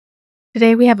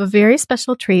Today, we have a very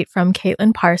special treat from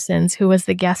Caitlin Parsons, who was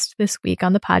the guest this week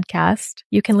on the podcast.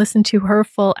 You can listen to her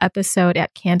full episode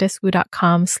at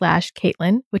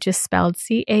CandiceWoo.com/Caitlin, which is spelled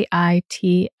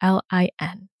Caitlin.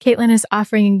 Caitlin is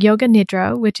offering Yoga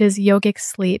Nidra, which is yogic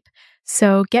sleep.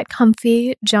 So get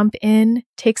comfy, jump in,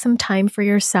 take some time for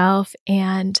yourself,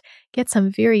 and get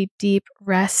some very deep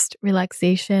rest,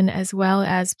 relaxation, as well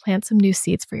as plant some new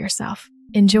seeds for yourself.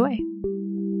 Enjoy.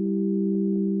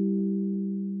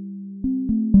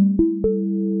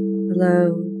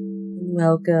 Hello and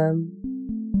welcome.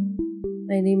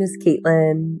 My name is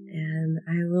Caitlin and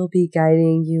I will be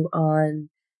guiding you on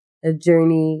a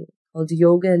journey called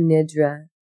Yoga Nidra.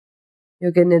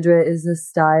 Yoga Nidra is a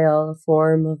style, a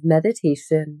form of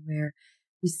meditation where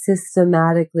we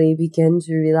systematically begin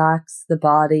to relax the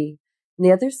body and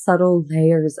the other subtle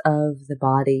layers of the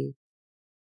body.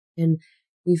 And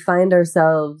we find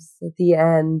ourselves at the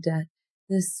end at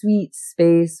the sweet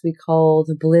space we call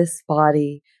the bliss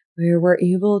body, where we're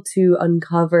able to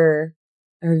uncover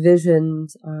our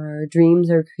visions, our dreams,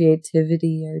 our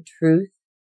creativity, our truth.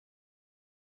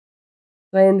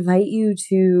 So I invite you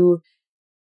to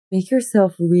make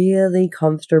yourself really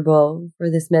comfortable for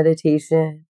this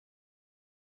meditation.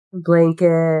 A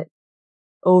blanket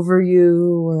over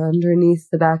you or underneath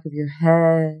the back of your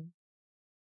head.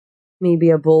 Maybe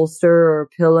a bolster or a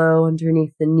pillow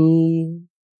underneath the knee.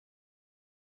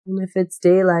 And if it's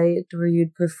daylight or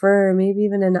you'd prefer, maybe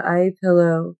even an eye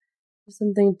pillow or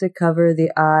something to cover the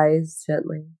eyes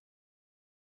gently.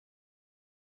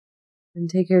 And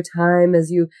take your time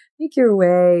as you make your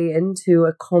way into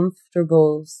a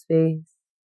comfortable space.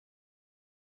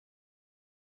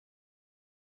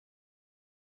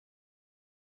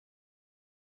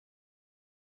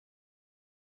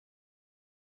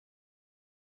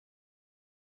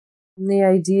 And the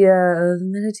idea of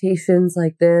meditations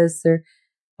like this or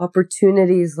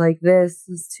opportunities like this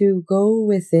is to go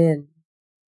within,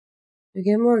 to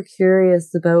get more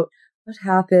curious about what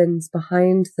happens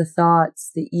behind the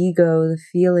thoughts, the ego, the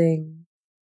feeling,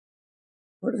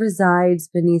 what resides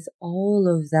beneath all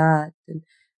of that. And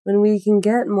when we can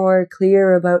get more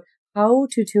clear about how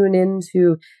to tune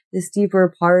into this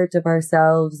deeper part of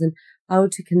ourselves and how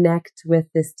to connect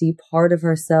with this deep part of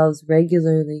ourselves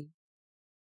regularly,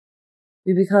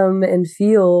 we become and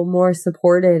feel more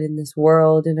supported in this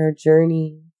world, in our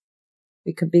journey.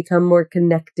 We could become more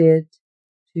connected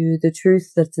to the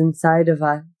truth that's inside of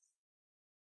us.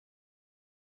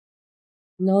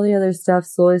 And all the other stuff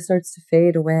slowly starts to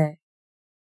fade away.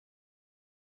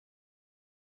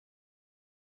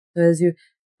 So as you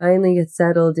finally get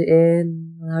settled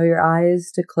in, allow your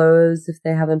eyes to close if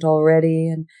they haven't already,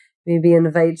 and maybe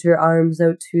invite your arms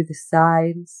out to the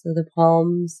sides so the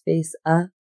palms face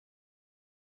up.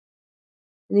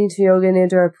 In each Yoga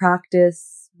Nidra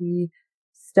practice, we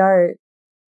start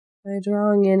by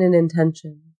drawing in an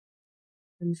intention.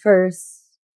 And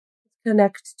first,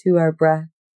 connect to our breath.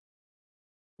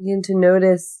 Begin to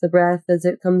notice the breath as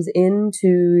it comes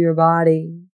into your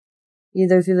body,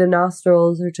 either through the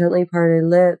nostrils or gently parted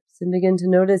lips, and begin to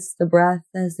notice the breath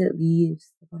as it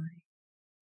leaves the body.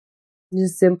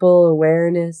 Just simple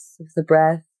awareness of the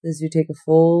breath as you take a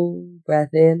full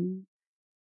breath in,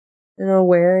 and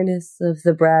awareness of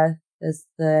the breath as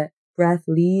the breath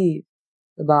leaves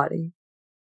the body.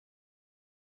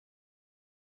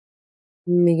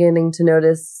 Beginning to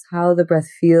notice how the breath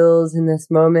feels in this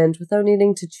moment without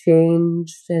needing to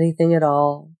change anything at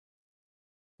all,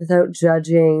 without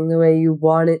judging the way you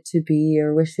want it to be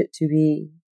or wish it to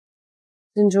be.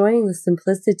 Enjoying the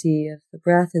simplicity of the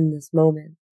breath in this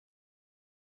moment.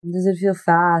 Does it feel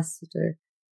fast or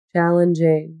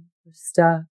challenging or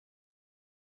stuck?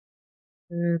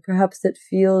 Or perhaps it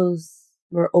feels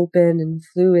more open and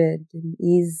fluid and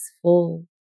easeful.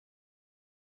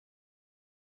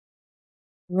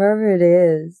 Wherever it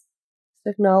is, just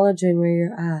acknowledging where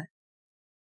you're at.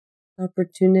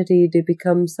 Opportunity to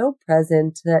become so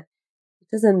present that it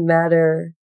doesn't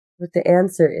matter what the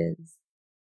answer is.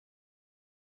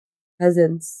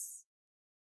 Presence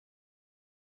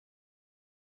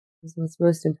is what's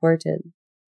most important.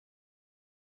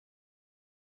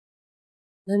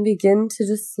 Then begin to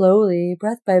just slowly,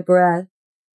 breath by breath,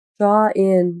 draw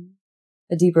in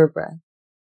a deeper breath.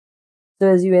 So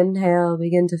as you inhale,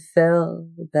 begin to fill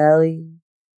the belly,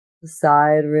 the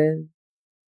side ribs,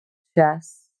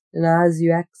 chest. And as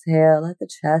you exhale, let the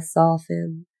chest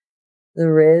soften, the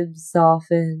ribs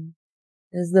soften,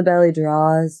 as the belly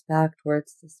draws back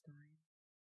towards the spine.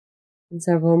 And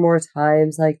several more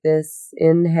times like this,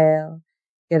 inhale,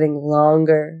 getting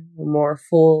longer, more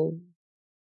full.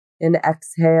 And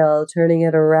exhale, turning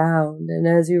it around. And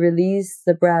as you release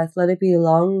the breath, let it be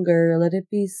longer, let it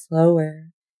be slower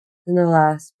than the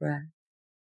last breath.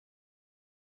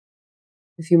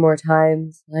 A few more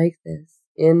times like this.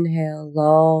 Inhale,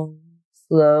 long,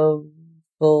 slow,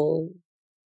 full.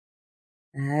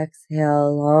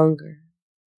 Exhale, longer,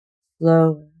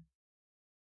 slower,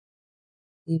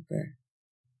 deeper.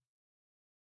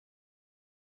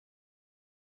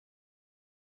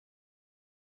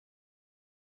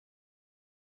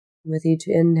 With each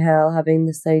inhale, having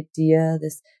this idea,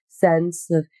 this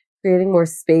sense of creating more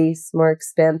space, more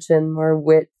expansion, more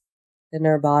width in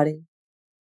our body.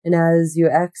 And as you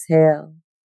exhale,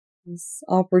 this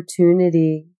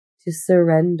opportunity to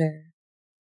surrender,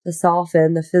 to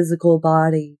soften the physical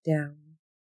body down.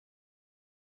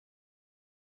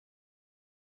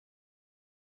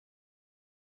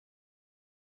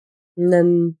 And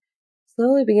then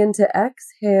slowly begin to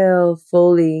exhale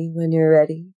fully when you're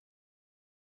ready.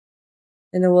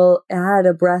 And it will add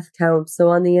a breath count. So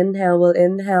on the inhale, we'll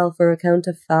inhale for a count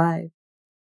of 5,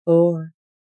 4,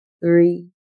 3,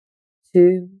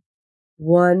 2,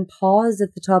 1. Pause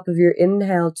at the top of your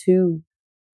inhale. 2,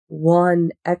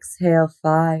 1. Exhale.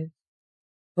 5,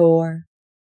 4,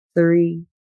 3,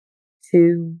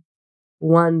 2,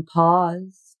 1.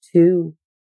 Pause. 2,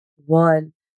 1.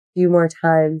 A few more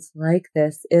times like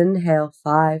this. Inhale.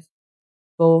 5,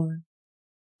 4,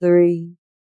 3,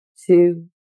 2,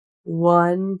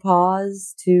 1.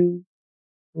 Pause. 2,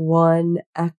 1.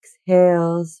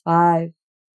 Exhales. 5,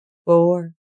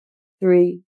 4,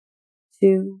 3,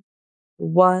 2,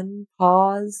 1.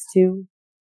 Pause. 2,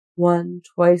 1.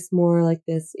 Twice more like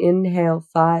this. Inhale.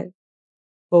 5,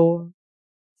 4,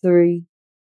 3,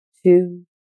 2,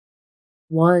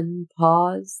 1.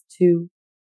 Pause. 2,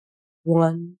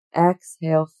 1.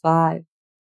 Exhale. 5,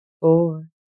 4,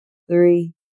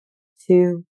 3,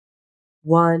 2,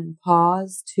 1.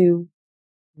 Pause. 2,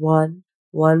 1.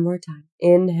 One more time.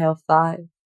 Inhale. 5,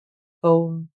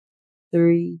 4,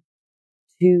 3,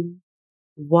 2,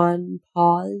 1.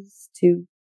 Pause. 2,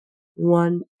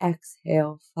 1.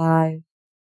 Exhale. 5,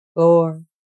 4,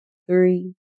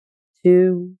 3,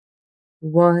 2,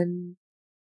 1.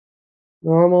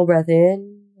 Normal breath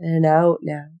in and out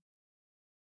now.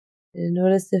 And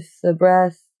notice if the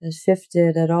breath has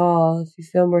shifted at all, if you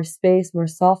feel more space, more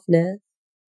softness,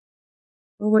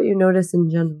 or what you notice in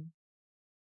general.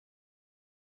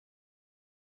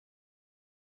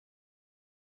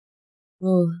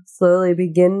 We'll slowly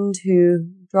begin to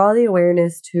draw the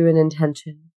awareness to an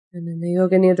intention. And in the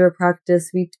Yoga Nidra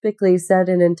practice, we typically set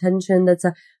an intention that's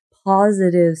a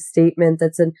positive statement,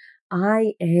 that's an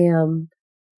I am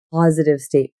positive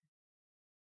statement.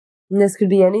 And this could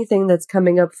be anything that's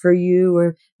coming up for you,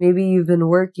 or maybe you've been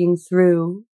working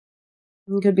through.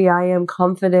 It could be I am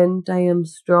confident, I am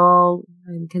strong,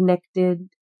 I'm connected,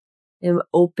 I'm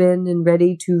open and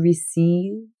ready to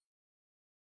receive.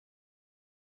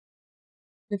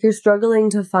 If you're struggling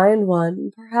to find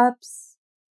one, perhaps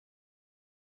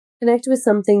connect with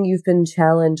something you've been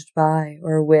challenged by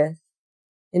or with,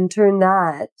 and turn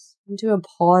that into a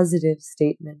positive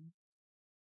statement.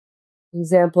 For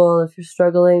example, if you're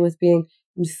struggling with being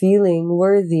and feeling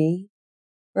worthy,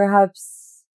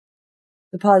 perhaps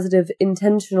the positive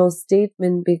intentional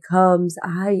statement becomes,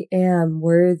 I am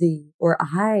worthy, or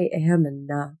I am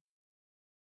enough.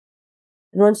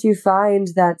 And once you find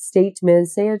that statement,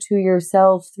 say it to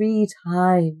yourself 3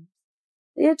 times.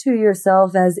 Say it to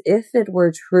yourself as if it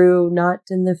were true, not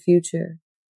in the future.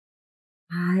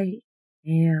 I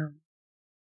am.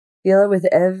 Feel it with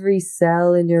every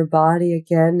cell in your body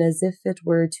again, as if it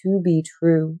were to be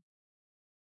true.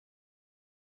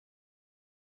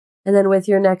 And then with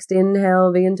your next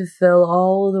inhale, begin to fill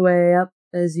all the way up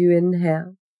as you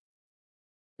inhale.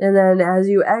 And then as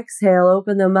you exhale,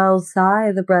 open the mouth,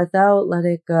 sigh the breath out, let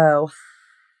it go.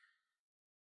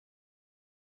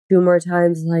 2 more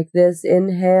times like this.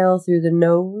 Inhale through the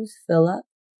nose, fill up.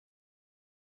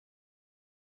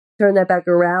 Turn that back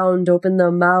around, open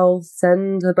the mouth,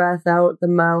 send the breath out the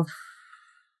mouth.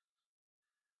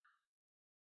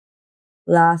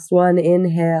 Last one,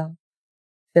 inhale,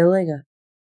 filling up.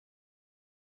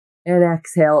 And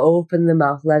exhale, open the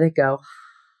mouth, let it go.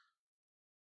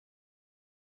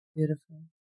 Beautiful.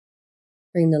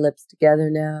 Bring the lips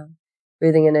together now.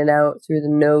 Breathing in and out through the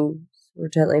nose or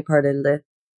gently parted lips.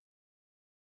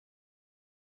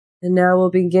 And now we'll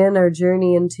begin our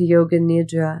journey into Yoga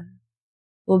Nidra.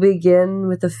 We'll begin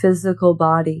with the physical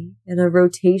body and a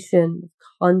rotation of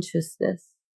consciousness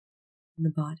in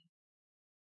the body.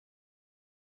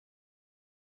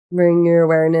 Bring your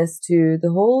awareness to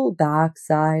the whole back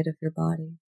side of your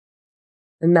body.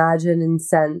 Imagine and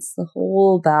sense the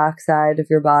whole backside of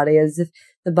your body as if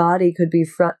the body could be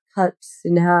cut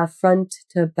in half, front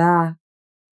to back.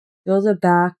 Feel the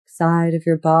back side of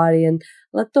your body and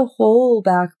let the whole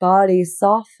back body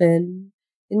soften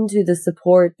into the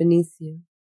support beneath you.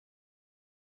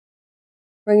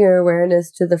 Bring your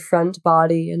awareness to the front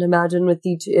body and imagine with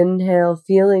each inhale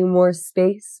feeling more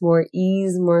space, more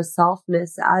ease, more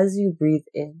softness as you breathe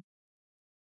in.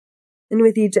 And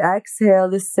with each exhale,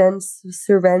 the sense of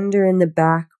surrender in the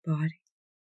back body.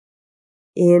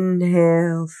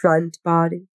 Inhale, front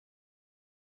body.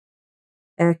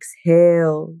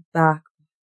 Exhale, back.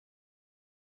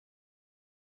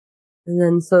 And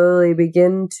then slowly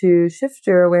begin to shift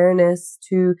your awareness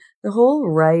to the whole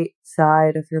right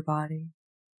side of your body.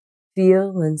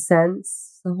 Feel and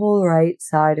sense the whole right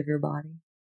side of your body.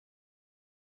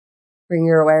 Bring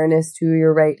your awareness to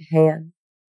your right hand.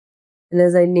 And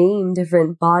as I name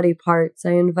different body parts,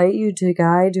 I invite you to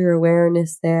guide your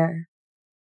awareness there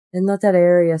and let that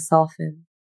area soften.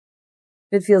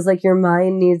 If it feels like your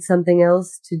mind needs something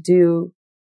else to do,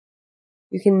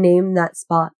 you can name that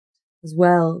spot as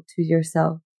well to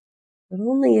yourself, but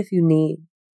only if you need.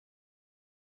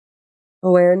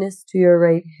 Awareness to your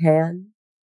right hand,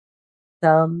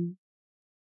 thumb,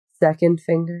 second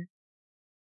finger,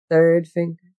 third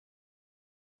finger,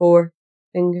 fourth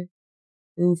finger,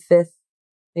 and fifth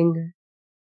finger.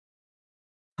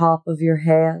 Top of your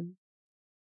hand,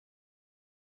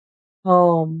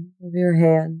 palm of your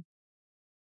hand,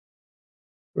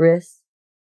 wrist,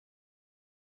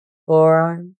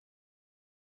 forearm,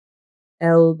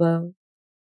 elbow,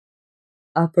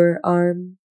 upper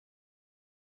arm,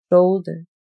 shoulder,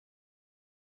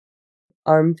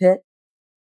 armpit,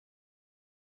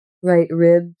 right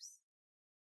ribs,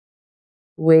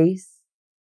 waist,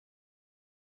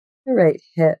 right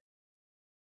hip.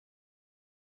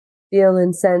 Feel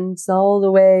and sense all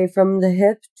the way from the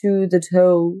hip to the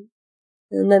toe,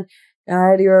 and then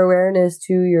guide your awareness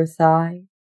to your thigh,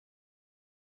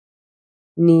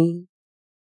 knee,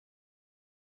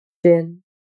 shin,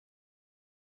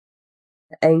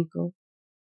 ankle,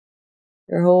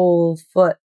 your whole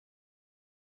foot,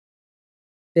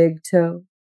 big toe,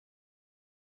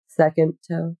 second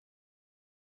toe,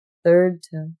 third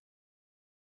toe,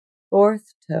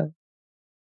 fourth toe,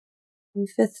 and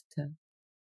fifth toe.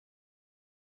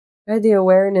 Guide the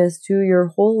awareness to your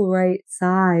whole right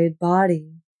side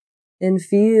body and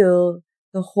feel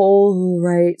the whole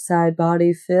right side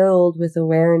body filled with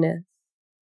awareness,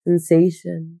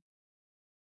 sensation.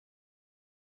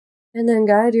 And then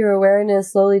guide your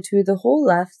awareness slowly to the whole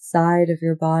left side of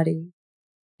your body.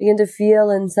 Begin to feel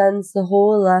and sense the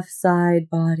whole left side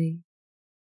body.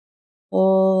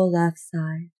 Whole left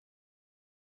side.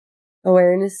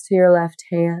 Awareness to your left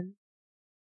hand,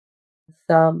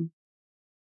 thumb,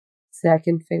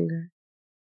 second finger,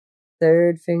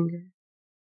 third finger,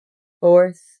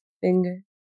 fourth finger,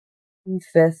 and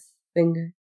fifth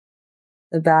finger.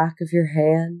 The back of your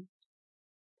hand,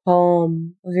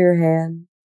 palm of your hand,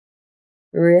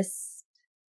 wrist,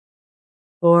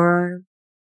 forearm,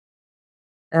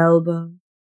 elbow,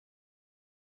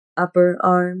 upper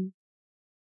arm,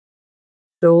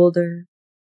 shoulder,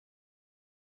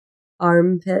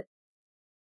 armpit,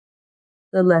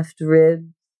 the left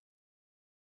rib,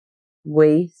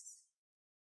 waist,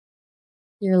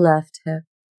 your left hip.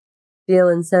 Feel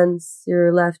and sense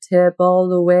your left hip all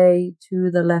the way to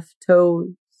the left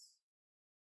toes.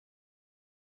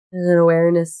 And then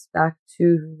awareness back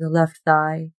to the left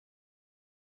thigh,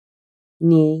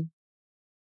 knee,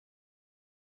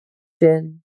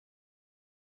 shin,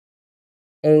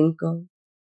 ankle,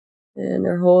 and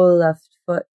her whole left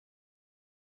foot,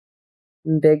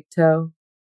 and big toe,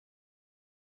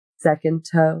 second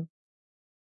toe,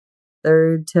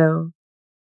 third toe,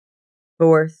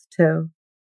 fourth toe,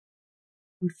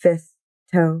 and fifth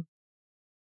toe.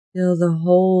 Feel the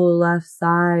whole left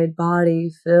side body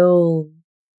filled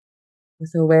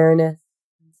with awareness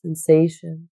and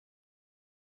sensation.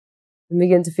 And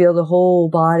begin to feel the whole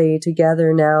body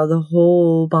together now, the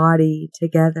whole body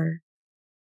together.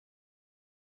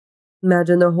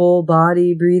 Imagine the whole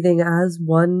body breathing as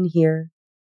one here.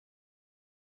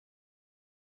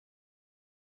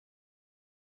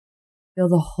 Feel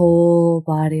the whole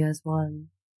body as one.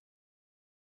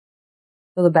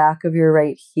 Feel the back of your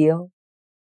right heel,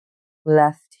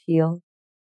 left heel,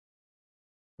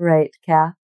 right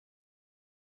calf,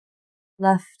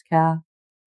 left calf,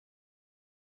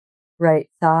 right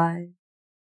thigh,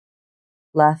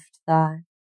 left thigh,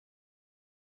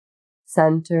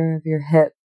 center of your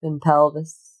hip and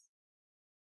pelvis,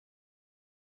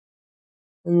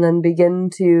 And then begin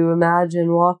to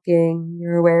imagine walking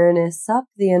your awareness up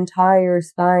the entire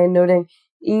spine, noting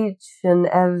each and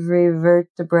every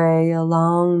vertebrae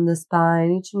along the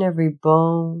spine, each and every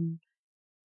bone,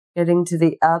 getting to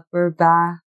the upper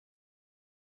back,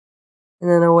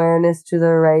 and then awareness to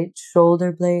the right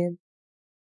shoulder blade.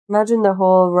 Imagine the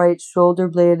whole right shoulder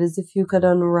blade as if you could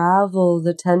unravel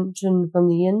the tension from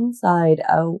the inside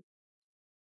out.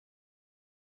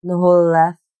 And the whole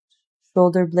left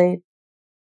shoulder blade,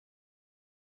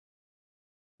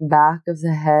 back of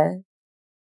the head,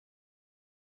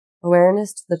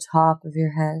 awareness to the top of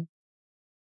your head,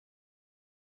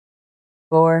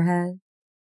 forehead,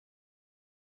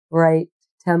 right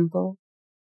temple,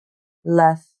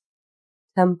 left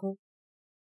temple,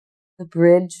 the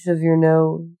bridge of your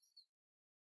nose,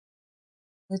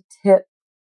 the tip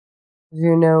of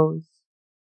your nose,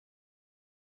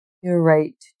 your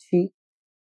right cheek,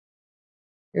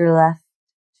 your left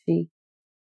cheek,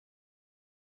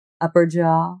 upper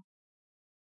jaw,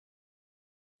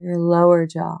 your lower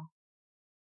jaw,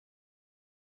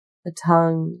 the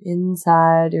tongue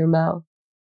inside your mouth,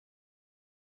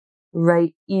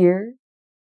 right ear,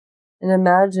 and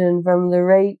imagine from the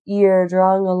right ear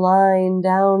drawing a line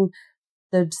down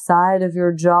the side of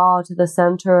your jaw to the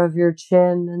center of your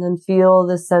chin, and then feel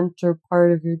the center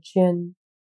part of your chin.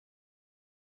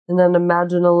 And then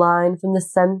imagine a line from the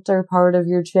center part of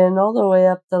your chin all the way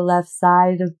up the left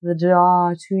side of the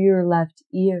jaw to your left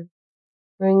ear.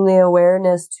 Bring the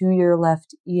awareness to your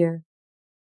left ear.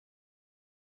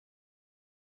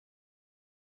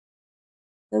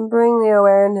 Then bring the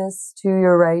awareness to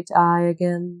your right eye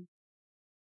again,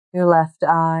 your left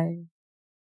eye.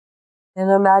 And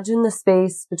imagine the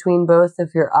space between both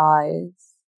of your eyes.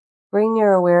 Bring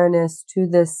your awareness to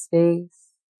this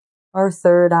space, our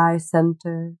third eye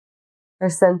center, our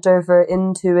center for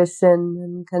intuition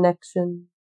and connection.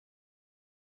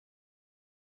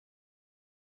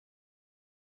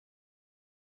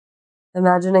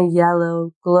 Imagine a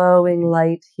yellow glowing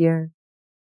light here.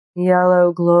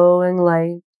 Yellow glowing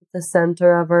light at the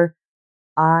center of our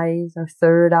eyes, our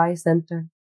third eye center.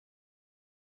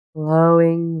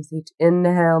 Glowing with each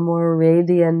inhale, more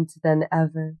radiant than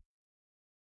ever.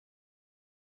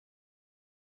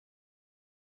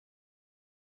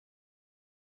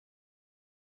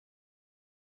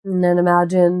 And then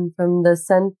imagine from the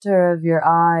center of your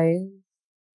eyes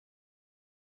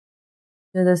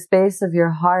to the space of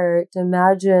your heart,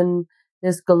 imagine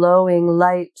this glowing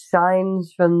light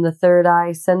shines from the third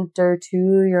eye center to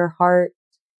your heart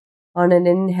on an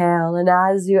inhale. And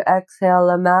as you exhale,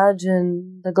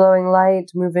 imagine the glowing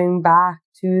light moving back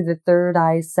to the third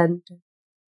eye center.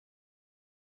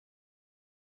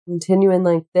 Continuing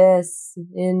like this,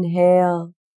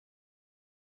 inhale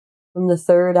from the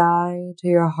third eye to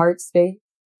your heart space.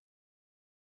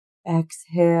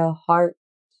 Exhale, heart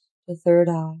to third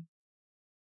eye.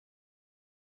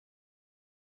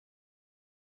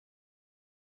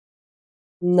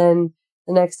 And then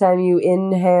the next time you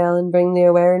inhale and bring the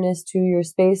awareness to your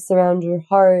space around your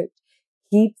heart,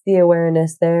 keep the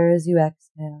awareness there as you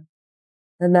exhale.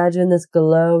 Imagine this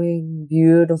glowing,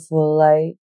 beautiful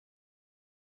light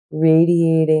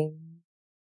radiating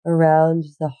around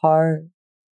the heart,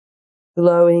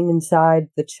 glowing inside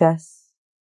the chest.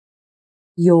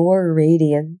 Your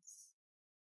radiance,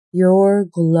 your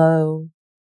glow,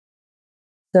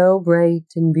 so bright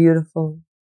and beautiful.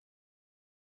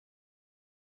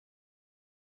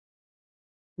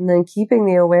 And then keeping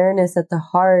the awareness at the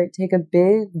heart, take a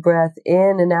big breath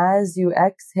in, and as you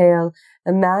exhale,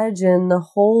 imagine the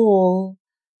whole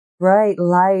bright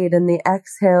light, and the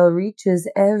exhale reaches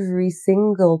every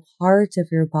single part of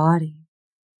your body.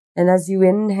 And as you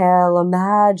inhale,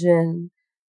 imagine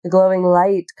the glowing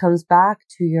light comes back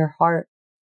to your heart.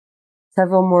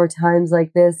 Several more times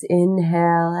like this,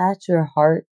 inhale at your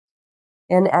heart,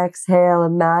 and exhale,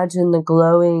 imagine the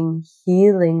glowing,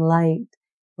 healing light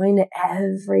going to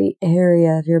every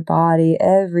area of your body,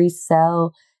 every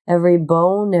cell, every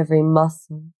bone, every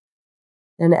muscle.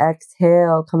 And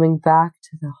exhale, coming back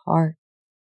to the heart.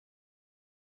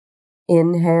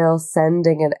 Inhale,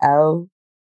 sending it out.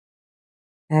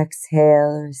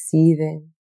 Exhale, receiving.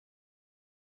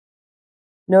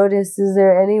 Notice, is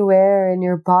there anywhere in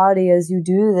your body as you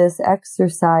do this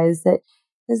exercise that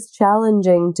is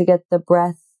challenging to get the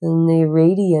breath and the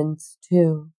radiance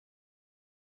to?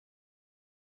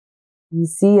 And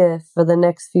see if for the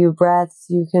next few breaths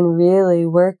you can really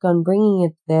work on bringing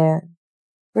it there,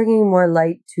 bringing more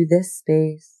light to this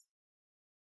space.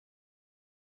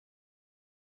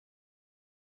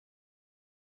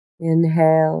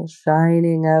 Inhale,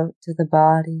 shining out to the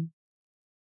body.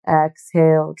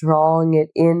 Exhale, drawing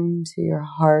it into your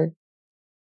heart.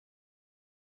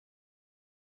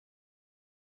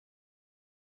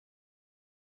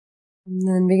 And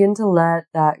then begin to let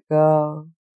that go.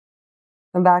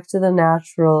 Come back to the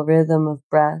natural rhythm of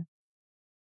breath.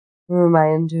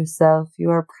 Remind yourself you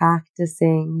are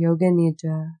practicing Yoga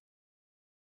Nidra.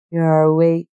 You are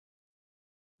awake.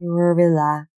 You are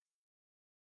relaxed.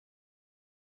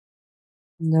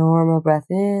 Normal breath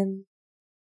in.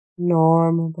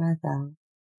 Normal breath out.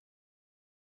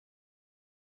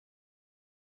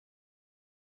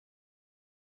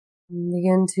 And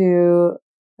begin to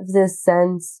have this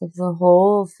sense of the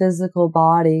whole physical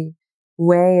body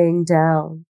weighing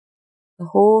down. The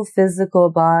whole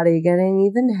physical body getting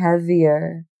even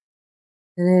heavier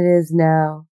than it is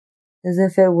now, as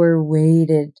if it were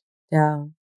weighted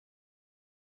down.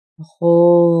 The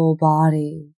whole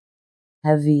body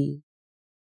heavy,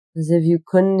 as if you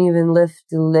couldn't even lift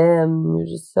a limb. You're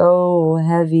just so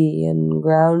heavy and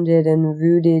grounded and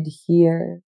rooted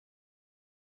here.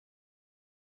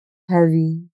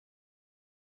 Heavy.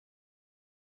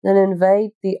 Then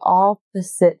invite the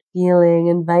opposite feeling.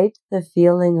 Invite the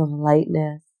feeling of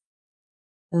lightness.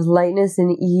 Of lightness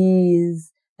and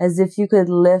ease, as if you could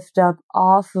lift up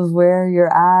off of where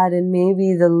you're at and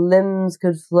maybe the limbs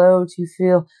could float. You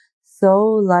feel so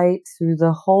light through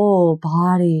the whole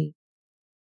body.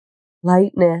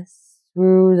 Lightness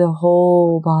through the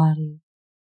whole body.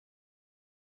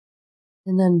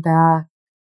 And then back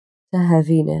to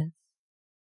heaviness.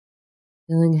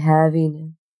 Feeling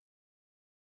heaviness.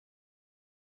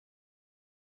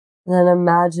 And then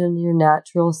imagine your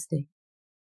natural state.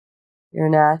 Your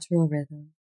natural rhythm.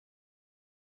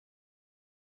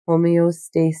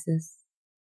 Homeostasis.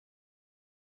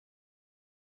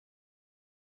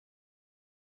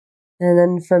 And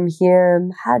then from here,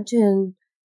 imagine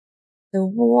the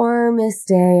warmest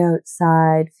day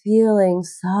outside, feeling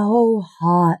so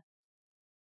hot,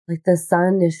 like the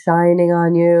sun is shining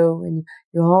on you and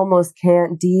you almost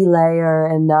can't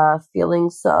delayer enough, feeling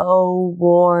so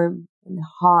warm and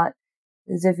hot,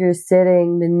 as if you're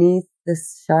sitting beneath the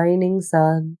shining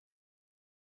sun,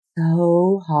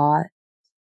 so hot.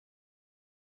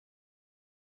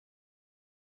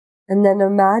 And then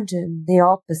imagine the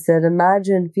opposite.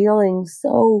 Imagine feeling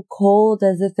so cold,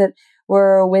 as if it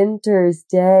were a winter's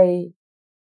day.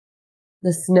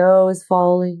 The snow is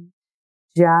falling,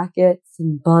 jackets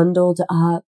and bundled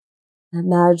up.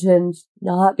 Imagine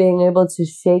not being able to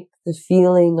shake the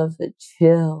feeling of the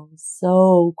chill,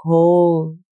 so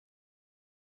cold.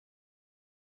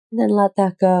 And then let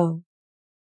that go.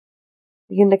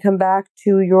 Begin to come back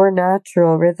to your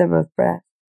natural rhythm of breath.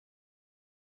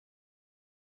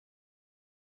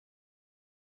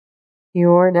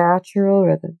 Your natural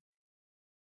rhythm.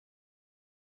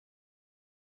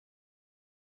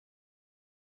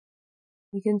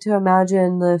 Begin to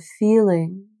imagine the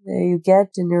feeling that you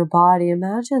get in your body.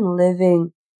 Imagine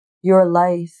living your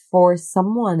life for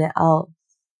someone else.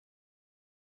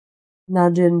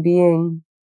 Imagine being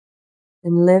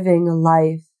and living a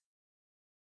life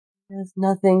that has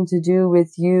nothing to do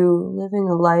with you, living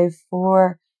a life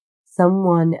for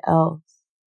someone else.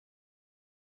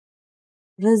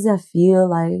 What does that feel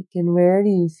like, and where do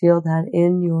you feel that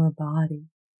in your body?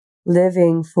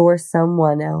 Living for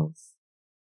someone else.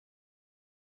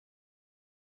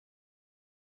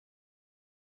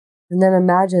 And then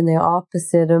imagine the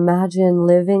opposite. Imagine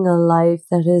living a life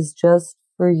that is just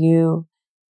for you.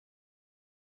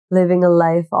 Living a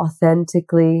life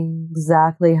authentically,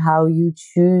 exactly how you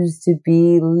choose to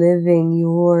be, living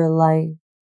your life.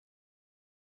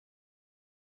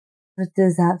 What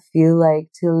does that feel like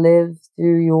to live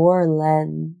through your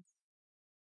lens?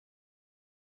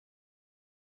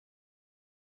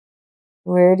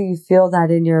 Where do you feel that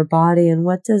in your body, and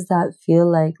what does that feel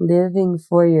like living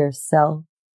for yourself?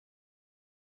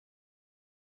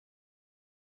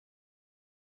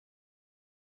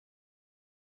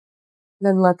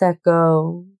 Then let that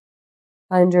go.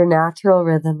 Find your natural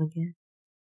rhythm again.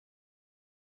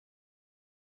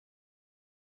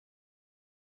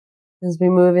 As we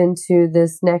move into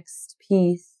this next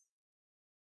piece,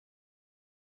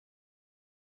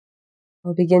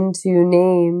 I'll begin to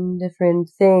name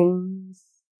different things,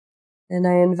 and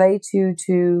I invite you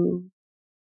to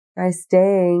try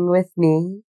staying with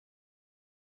me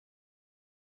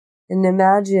and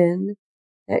imagine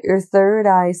at your third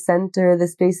eye center, the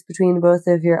space between both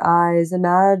of your eyes.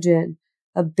 Imagine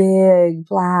a big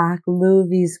black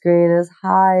movie screen as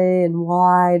high and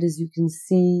wide as you can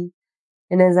see.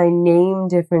 And as I name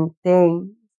different things,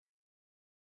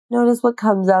 notice what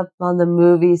comes up on the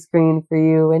movie screen for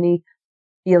you. Any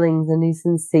feelings, any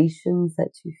sensations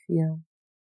that you feel.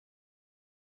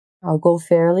 I'll go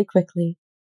fairly quickly.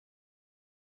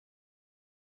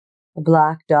 A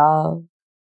black dog.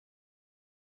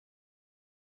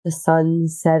 the sun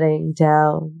setting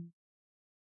down,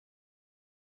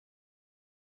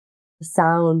 the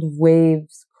sound of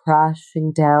waves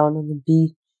crashing down on the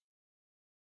beach,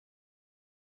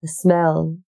 the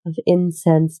smell of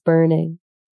incense burning,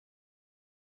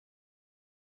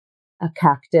 a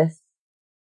cactus,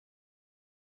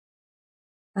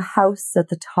 a house at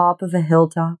the top of a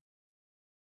hilltop,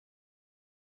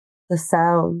 the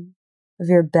sound of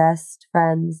your best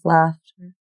friend's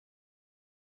laughter,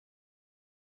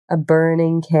 a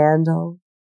burning candle,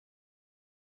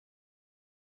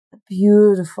 a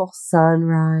beautiful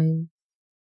sunrise,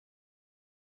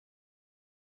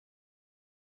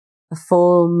 a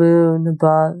full moon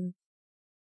above,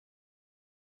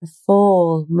 a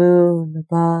full moon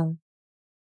above.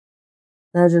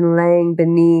 Imagine laying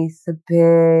beneath a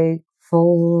big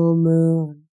full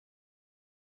moon.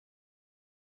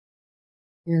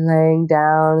 You're laying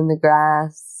down in the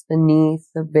grass beneath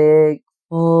a big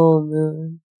full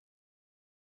moon.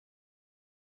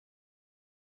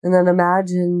 And then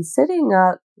imagine sitting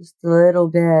up just a little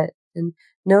bit and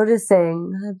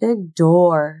noticing a big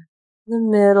door in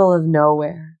the middle of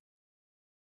nowhere.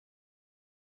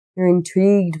 You're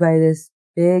intrigued by this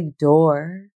big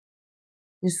door.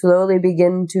 You slowly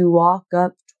begin to walk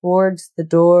up towards the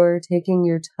door, taking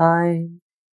your time,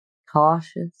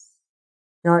 cautious,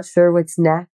 not sure what's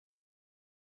next,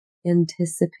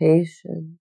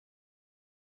 anticipation,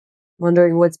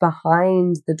 wondering what's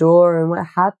behind the door and what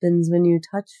happens when you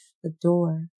touch the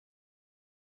door.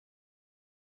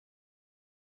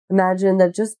 Imagine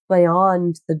that just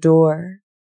beyond the door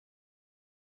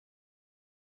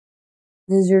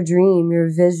is your dream, your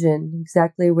vision,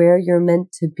 exactly where you're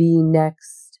meant to be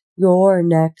next, your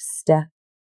next step.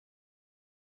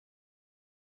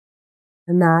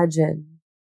 Imagine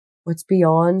what's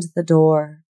beyond the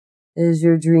door is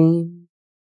your dream,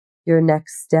 your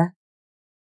next step.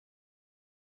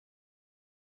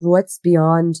 What's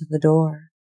beyond the door?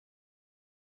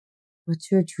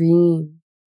 What's your dream,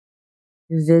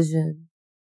 your vision?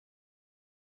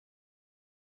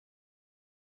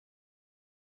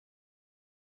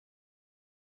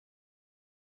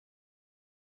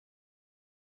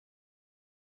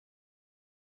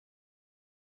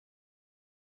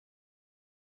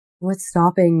 What's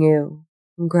stopping you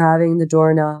from grabbing the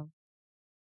doorknob,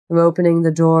 from opening the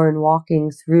door and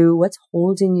walking through? What's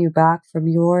holding you back from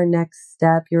your next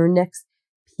step, your next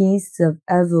piece of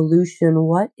evolution?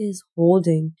 What is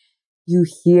holding you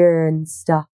here and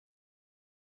stuck?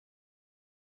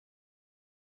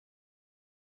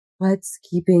 What's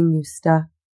keeping you stuck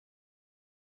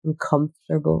and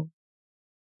comfortable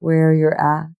where you're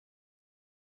at?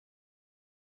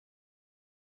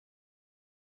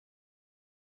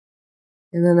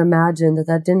 And then imagine that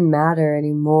that didn't matter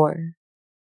anymore.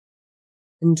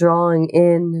 And drawing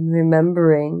in and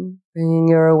remembering, bringing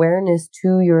your awareness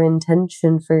to your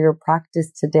intention for your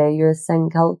practice today, your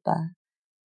sankalpa.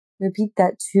 Repeat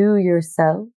that to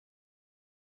yourself.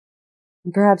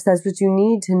 And perhaps that's what you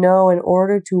need to know in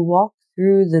order to walk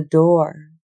through the door.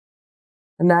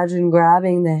 Imagine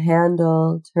grabbing the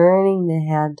handle, turning the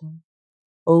handle,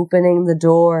 opening the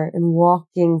door and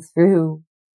walking through,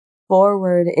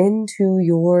 forward into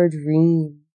your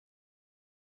dream.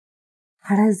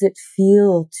 How does it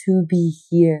feel to be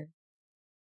here?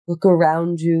 Look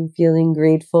around you, feeling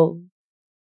grateful,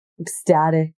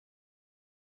 ecstatic,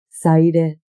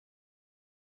 excited.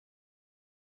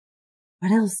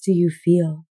 What else do you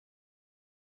feel?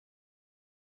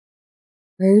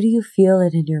 Where do you feel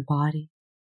it in your body?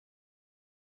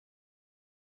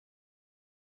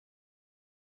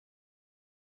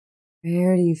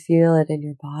 Where do you feel it in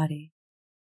your body,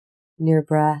 in your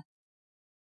breath?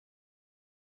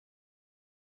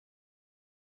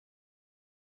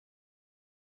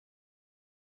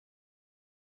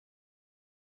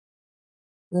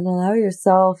 Then allow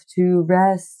yourself to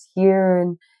rest here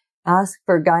and ask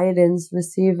for guidance,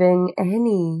 receiving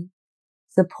any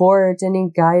support, any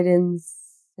guidance,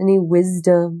 any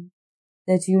wisdom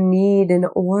that you need in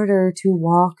order to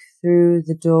walk through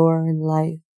the door in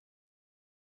life,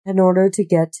 in order to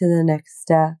get to the next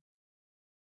step,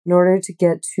 in order to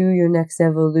get to your next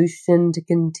evolution, to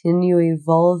continue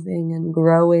evolving and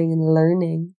growing and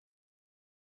learning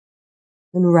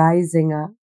and rising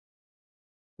up.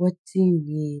 What do you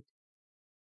need?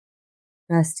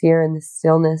 Rest here in this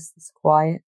stillness, this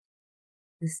quiet,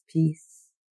 this peace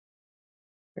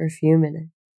for a few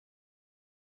minutes.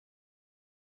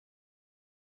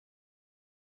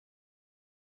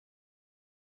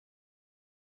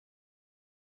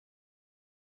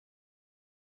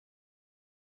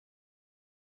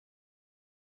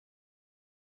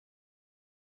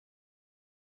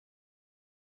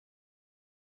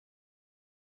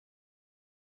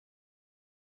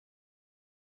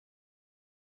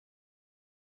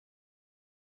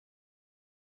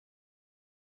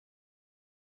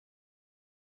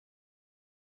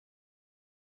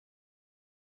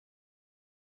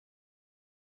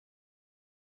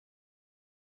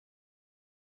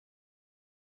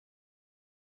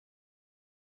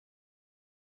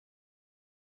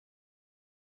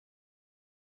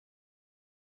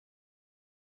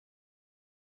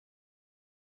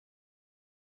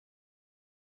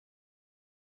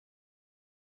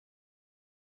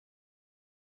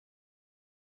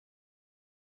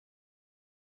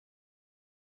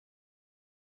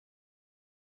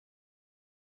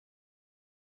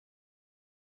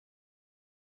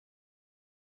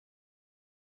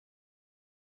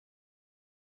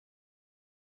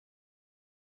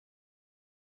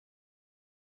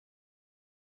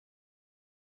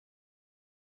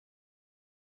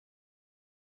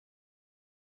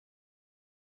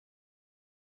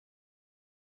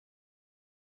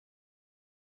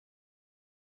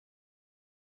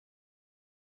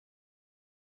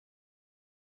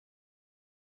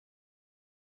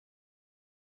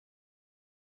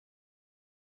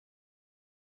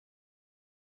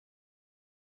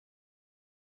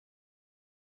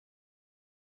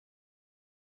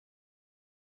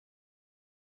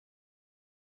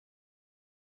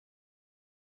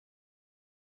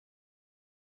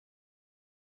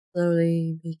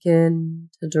 Slowly begin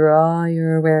to draw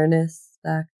your awareness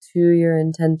back to your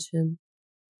intention.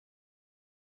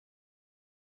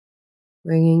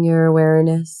 Bringing your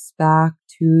awareness back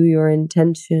to your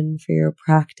intention for your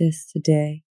practice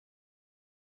today.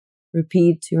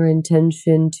 Repeat your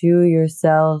intention to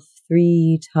yourself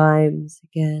 3 times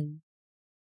again.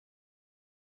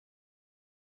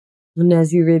 And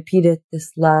as you repeat it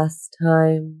this last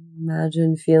time,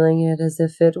 imagine feeling it as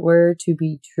if it were to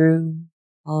be true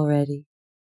already.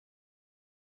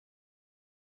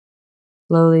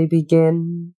 Slowly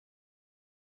begin.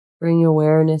 Bring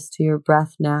awareness to your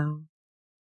breath now,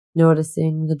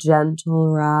 noticing the gentle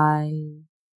rise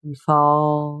and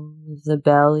fall of the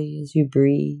belly as you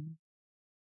breathe.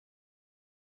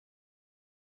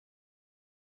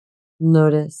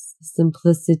 Notice the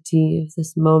simplicity of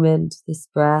this moment, this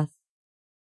breath,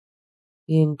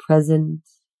 being present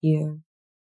here.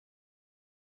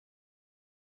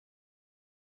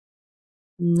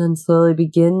 And then slowly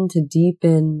begin to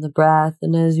deepen the breath.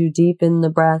 And as you deepen the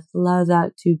breath, allow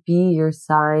that to be your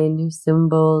sign, your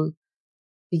symbol,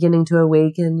 beginning to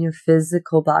awaken your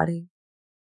physical body.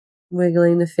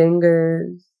 Wiggling the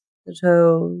fingers, the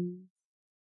toes.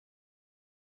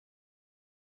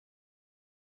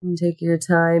 And take your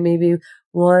time, maybe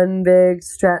one big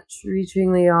stretch,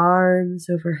 reaching the arms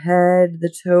overhead,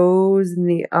 the toes in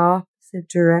the opposite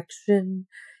direction.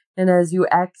 And as you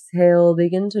exhale,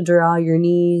 begin to draw your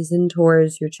knees in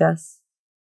towards your chest.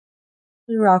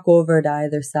 And rock over to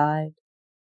either side.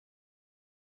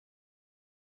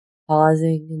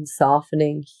 Pausing and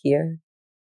softening here.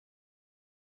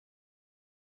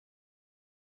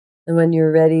 And when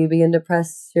you're ready, begin to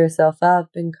press yourself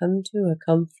up and come to a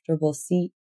comfortable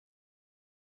seat.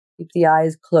 Keep the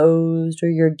eyes closed or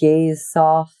your gaze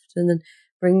soft, and then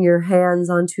bring your hands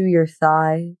onto your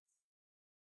thighs.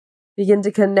 Begin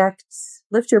to connect,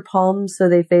 lift your palms so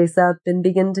they face up, and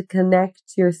begin to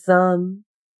connect your thumb,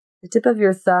 the tip of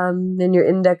your thumb and your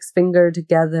index finger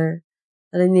together,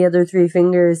 letting the other 3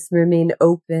 fingers remain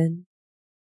open.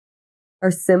 Our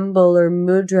symbol or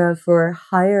mudra for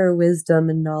higher wisdom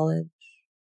and knowledge.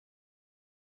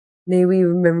 May we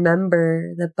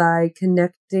remember that by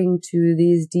connecting to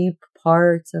these deep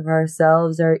parts of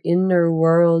ourselves, our inner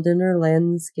world, inner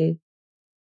landscape,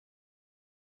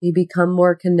 we become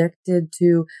more connected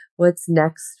to what's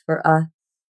next for us.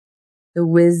 The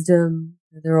wisdom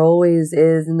there always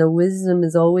is, and the wisdom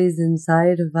is always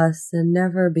inside of us and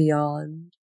never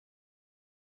beyond.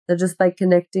 That just by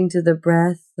connecting to the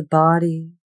breath, the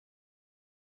body,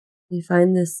 you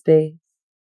find this space.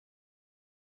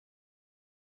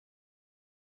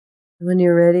 When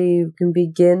you're ready, you can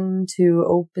begin to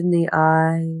open the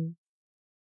eyes.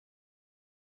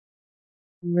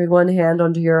 Bring one hand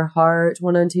onto your heart,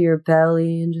 one onto your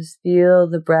belly, and just feel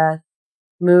the breath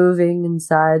moving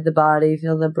inside the body.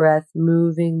 Feel the breath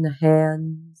moving the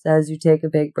hands as you take a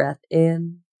big breath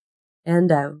in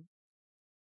and out.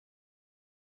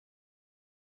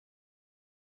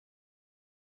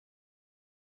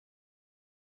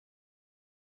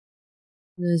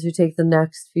 And as you take the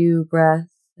next few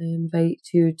breaths, I invite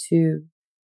you to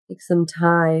take some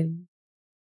time.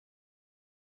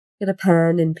 Get a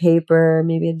pen and paper,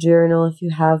 maybe a journal if you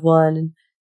have one, and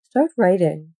start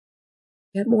writing.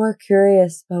 Get more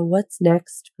curious about what's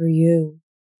next for you.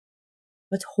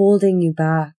 What's holding you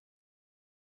back?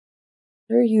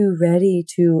 What are you ready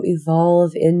to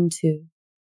evolve into?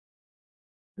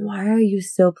 Why are you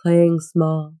still playing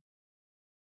small?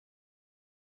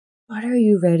 What are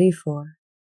you ready for?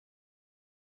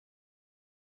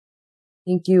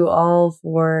 Thank you all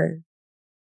for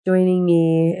joining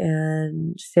me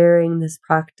and sharing this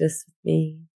practice with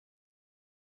me.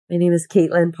 My name is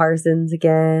Caitlin Parsons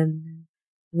again,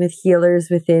 with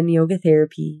Healers Within Yoga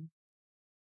Therapy.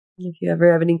 If you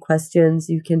ever have any questions,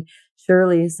 you can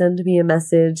surely send me a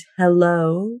message,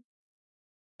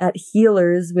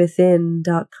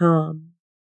 hello@healerswithin.com.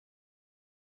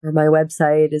 Or my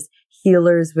website is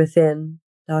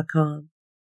healerswithin.com.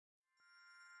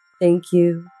 Thank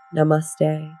you.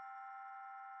 Namaste.